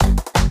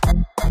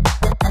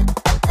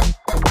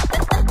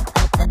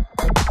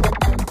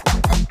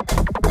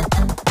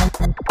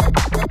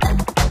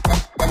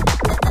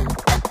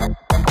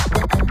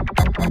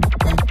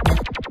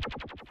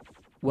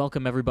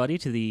Welcome, everybody,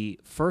 to the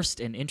first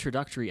and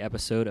introductory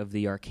episode of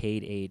the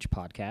Arcade Age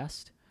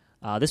podcast.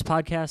 This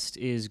podcast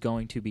is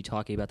going to be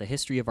talking about the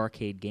history of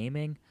arcade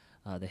gaming,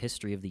 the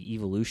history of the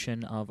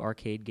evolution of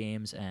arcade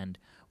games, and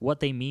what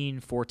they mean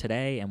for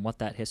today and what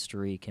that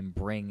history can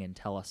bring and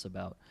tell us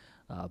about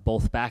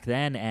both back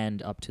then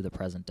and up to the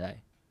present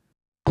day.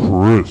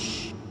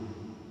 Chris.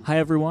 Hi,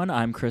 everyone.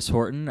 I'm Chris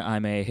Horton.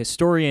 I'm a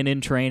historian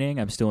in training.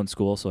 I'm still in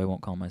school, so I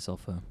won't call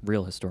myself a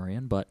real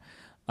historian, but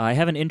I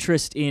have an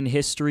interest in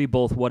history,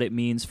 both what it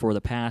means for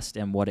the past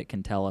and what it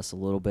can tell us a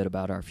little bit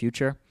about our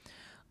future.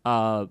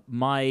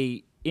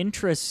 My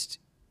interest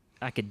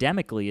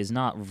academically is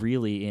not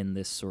really in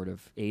this sort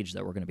of age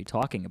that we're going to be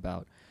talking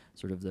about,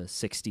 sort of the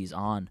 60s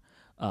on,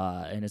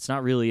 and it's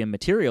not really in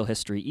material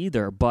history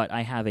either, but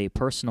I have a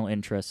personal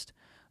interest.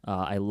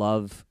 I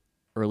love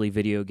early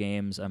video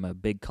games. I'm a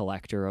big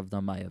collector of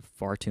them. I have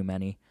far too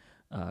many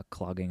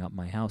clogging up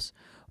my house.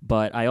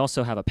 But I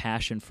also have a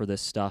passion for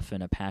this stuff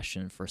and a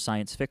passion for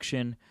science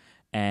fiction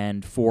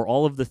and for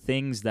all of the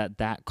things that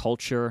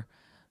culture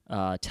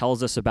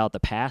tells us about the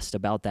past,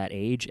 about that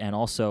age, and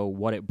also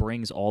what it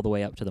brings all the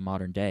way up to the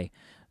modern day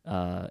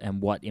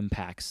and what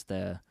impacts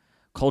the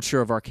culture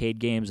of arcade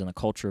games and the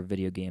culture of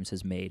video games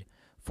has made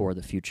for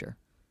the future.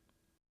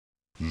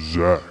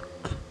 Zach.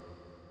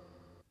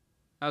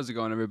 How's it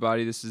going,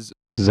 everybody? This is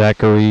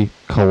Zachary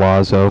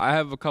Colazzo. I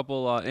have a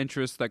couple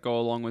interests that go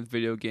along with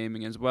video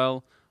gaming as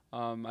well.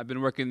 I've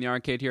been working in the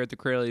arcade here at the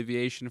Cradle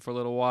Aviation for a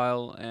little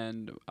while,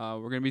 and we're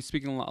going to be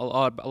speaking a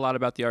lot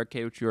about the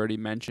arcade, which you already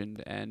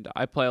mentioned. And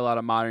I play a lot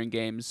of modern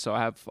games, so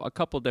I have a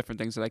couple different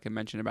things that I can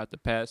mention about the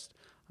past.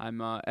 I'm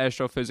an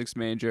astrophysics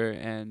major,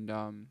 and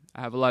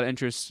I have a lot of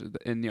interest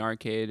in the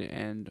arcade,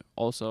 and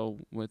also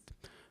with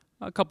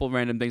a couple of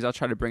random things. I'll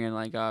try to bring in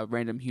like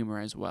random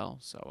humor as well.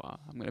 So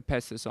I'm going to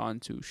pass this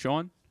on to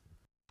Sean.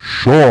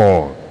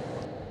 Sean.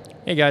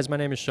 Hey guys, my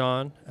name is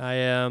Sean. I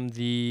am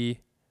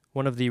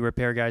one of the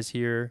repair guys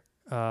here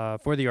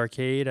for the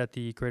arcade at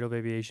the Cradle of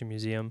Aviation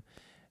Museum.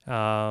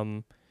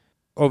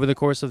 Over the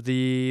course of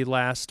the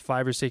last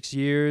 5 or 6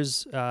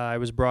 years, I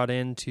was brought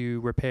in to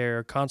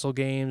repair console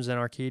games and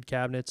arcade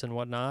cabinets and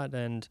whatnot.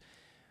 And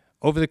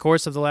over the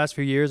course of the last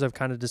few years, I've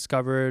kind of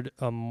discovered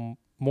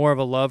more of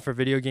a love for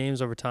video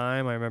games over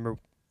time. I remember,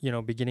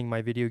 beginning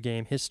my video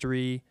game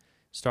history,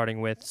 starting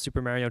with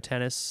Super Mario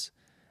Tennis,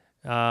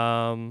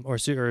 or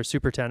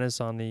Super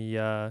Tennis on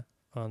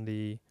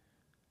the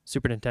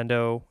Super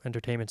Nintendo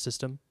Entertainment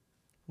System.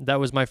 That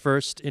was my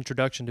first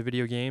introduction to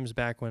video games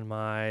back when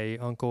my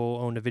uncle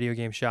owned a video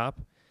game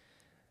shop.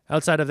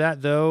 Outside of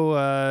that,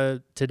 though,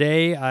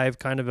 today I've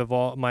kind of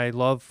evolved. My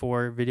love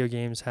for video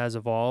games has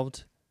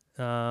evolved,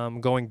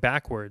 going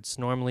backwards.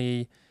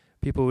 Normally,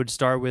 people would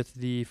start with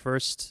the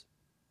first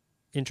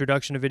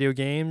introduction to video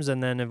games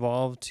and then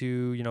evolve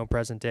to,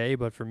 present day.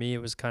 But for me, it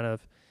was kind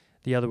of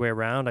the other way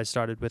around. I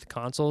started with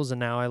consoles, and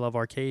now I love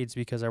arcades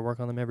because I work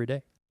on them every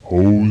day.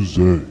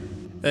 Jose.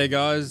 Hey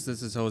guys,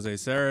 this is Jose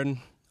Sarin.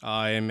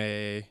 I am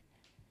a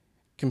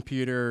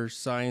computer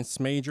science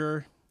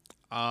major.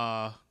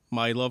 My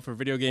love for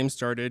video games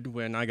started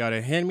when I got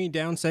a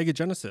hand-me-down Sega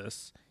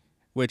Genesis,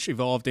 which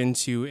evolved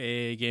into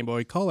a Game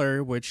Boy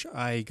Color, which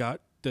I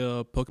got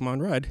the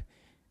Pokemon Red,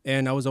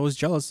 and I was always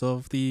jealous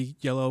of the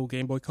yellow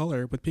Game Boy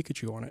Color with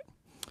Pikachu on it.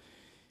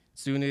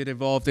 Soon it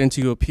evolved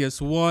into a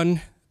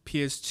PS1,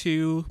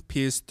 PS2,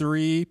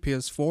 PS3,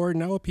 PS4,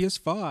 now a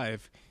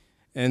PS5.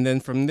 And then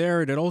from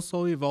there, it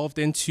also evolved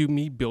into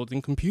me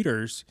building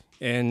computers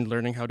and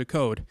learning how to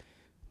code.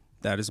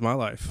 That is my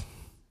life.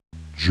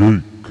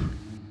 Jake.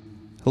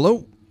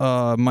 Hello,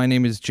 my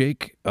name is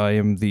Jake. I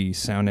am the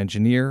sound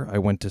engineer. I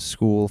went to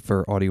school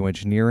for audio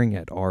engineering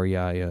at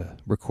REI,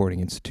 Recording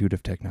Institute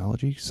of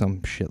Technology,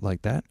 some shit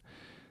like that.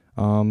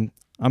 I'm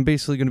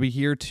basically going to be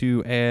here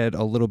to add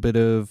a little bit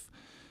of,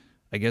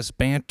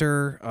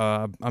 banter.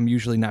 I'm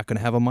usually not going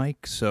to have a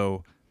mic,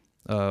 so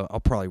I'll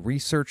probably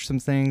research some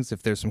things.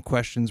 If there's some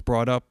questions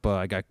brought up,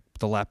 I got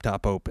the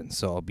laptop open,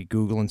 so I'll be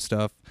Googling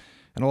stuff.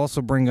 And I'll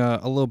also bring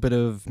a little bit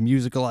of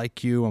musical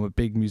IQ. I'm a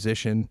big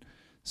musician,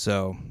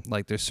 so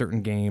there's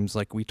certain games,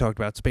 like we talked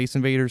about Space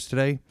Invaders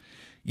today.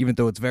 Even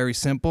though it's very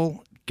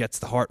simple, gets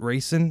the heart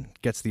racing,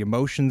 gets the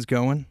emotions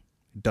going,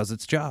 does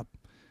its job.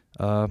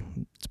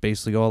 It's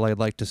basically all I'd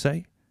like to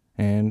say,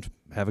 and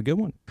have a good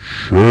one.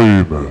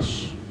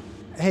 Seamus.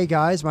 Hey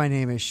guys, my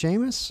name is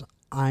Seamus.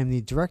 I'm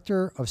the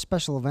Director of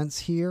Special Events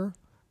here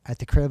at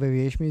the Cradle of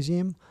Aviation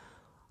Museum.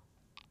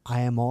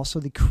 I am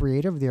also the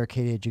creator of the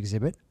Arcade Age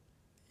exhibit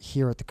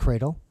here at the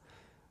Cradle.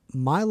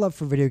 My love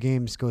for video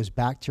games goes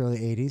back to early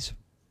 80s.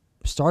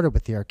 Started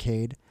with the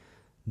arcade,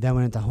 then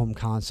went into home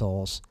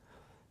consoles,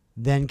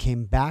 then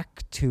came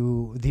back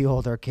to the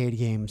old arcade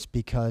games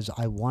because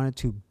I wanted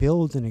to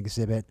build an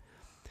exhibit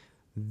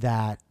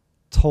that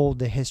told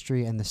the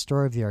history and the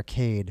story of the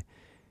arcade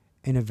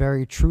in a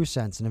very true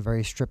sense, in a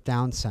very stripped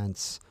down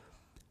sense,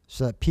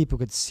 so that people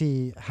could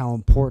see how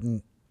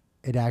important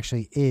it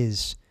actually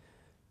is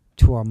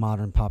to our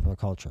modern popular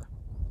culture.